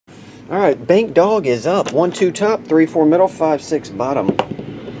Alright, Bank Dog is up. 1, 2 top, 3, 4 middle, 5, 6 bottom.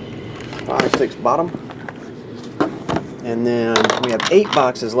 5, 6 bottom. And then we have 8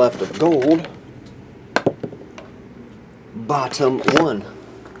 boxes left of gold. Bottom 1.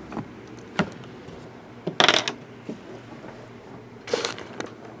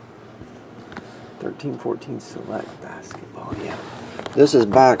 '13, 14 select basketball, yeah. This is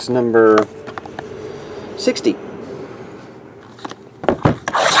box number 60.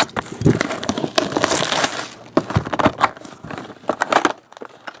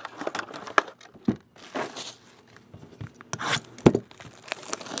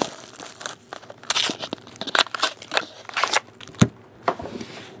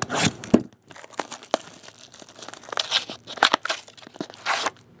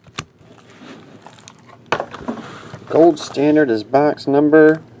 Gold standard is box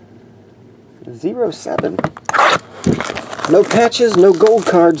number 07. No patches, no gold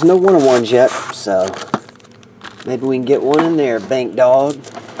cards, no one-on-ones yet, so maybe we can get one in there, Bank Dog.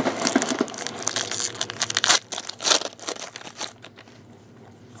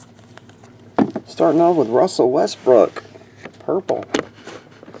 Starting off with Russell Westbrook, purple.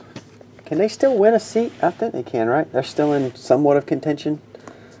 Can they still win a seat? I think they can, right? They're still in somewhat of contention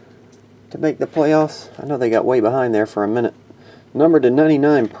to make the playoffs. I know they got way behind there for a minute. Number to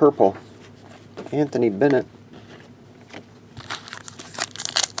 99, purple. Anthony Bennett.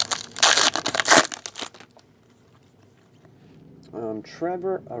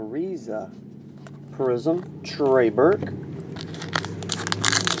 Trevor Ariza, prism. Trey Burke.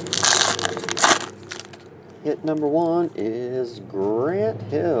 Hit number 1 is Grant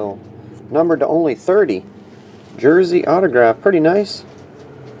Hill. Number to only 30. Jersey autograph, pretty nice.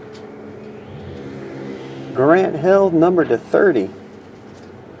 Grant Hill, number to 30.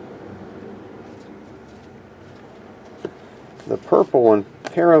 The purple one,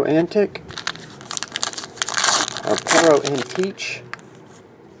 Pero Antique, or Pero Antique.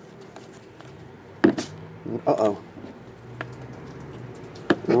 Uh-oh.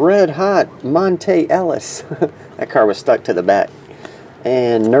 Red Hot, Monte Ellis. That card was stuck to the back.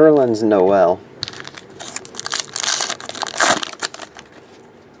 And Nerlens Noel.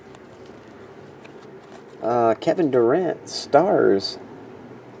 Kevin Durant, stars.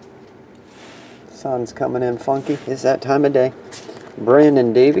 Sun's coming in funky. It's that time of day.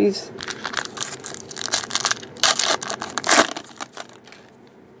 Brandon Davies.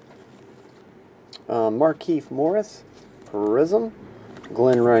 Markieff Morris, prism.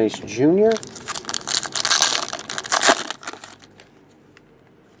 Glenn Rice Jr.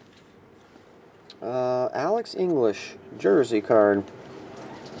 Alex English, jersey card.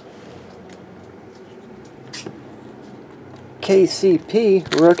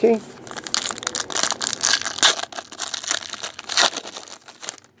 KCP, rookie.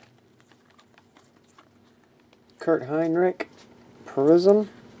 Kurt Heinrich, prism.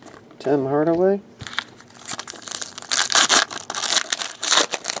 Tim Hardaway.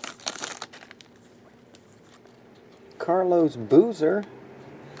 Carlos Boozer,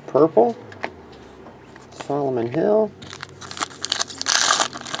 purple. Solomon Hill.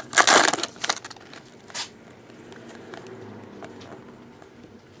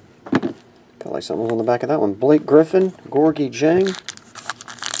 Felt like something was on the back of that one. Blake Griffin, Gorgie Jang.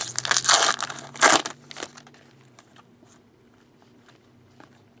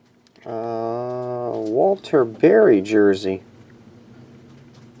 Walter Berry jersey.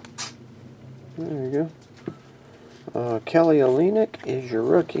 There you go. Kelly Olynyk is your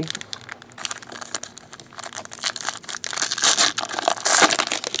rookie.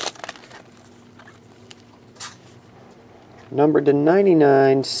 Number to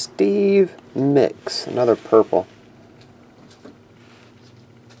 99, Steve Mix, another purple.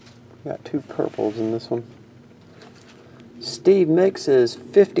 Got 2 purples in this one. Steve Mix is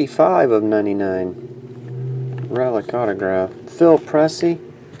 55 of 99. Relic autograph. Phil Pressey.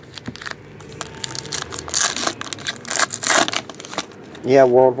 Yeah,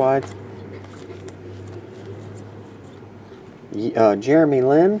 worldwide. Jeremy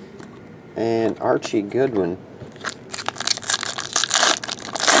Lin and Archie Goodwin.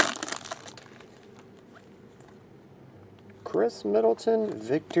 Chris Middleton,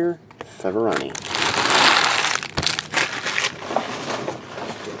 Victor Feverani.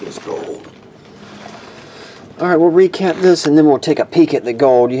 It's gold. Alright, we'll recap this and then we'll take a peek at the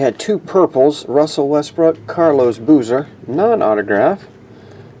gold. You had 2 purples, Russell Westbrook, Carlos Boozer, non-autograph.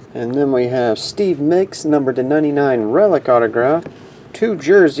 And then we have Steve Mix, number to 99, relic autograph. 2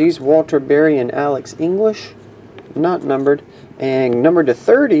 jerseys, Walter Berry and Alex English, not numbered. And number to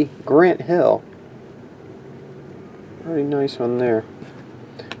 30, Grant Hill. Pretty nice one there.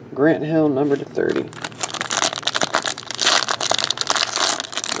 Grant Hill, number to 30.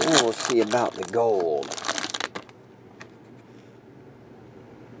 Now we'll see about the gold.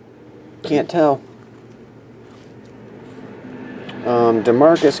 Can't tell.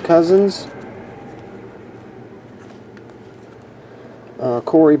 DeMarcus Cousins,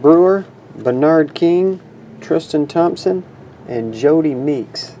 Corey Brewer, Bernard King, Tristan Thompson, and Jody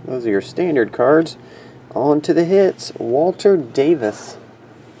Meeks. Those are your standard cards. On to the hits. Walter Davis.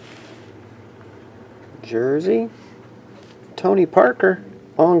 Jersey. Tony Parker.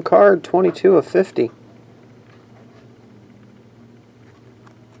 On card, 22 of 50.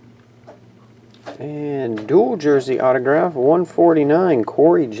 And dual jersey autograph, 149,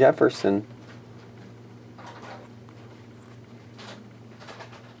 Corey Jefferson.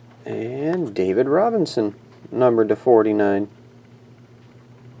 And David Robinson, numbered to 49.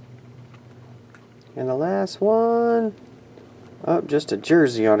 And the last one, oh, just a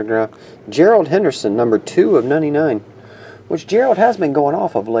jersey autograph. Gerald Henderson, number 2 of 99. Which Gerald has been going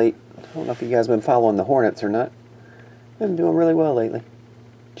off of late. I don't know if you guys have been following the Hornets or not. Been doing really well lately.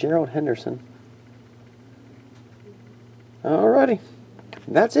 Gerald Henderson. Alrighty.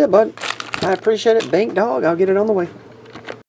 That's it, bud. I appreciate it. Bank Dog, I'll get it on the way.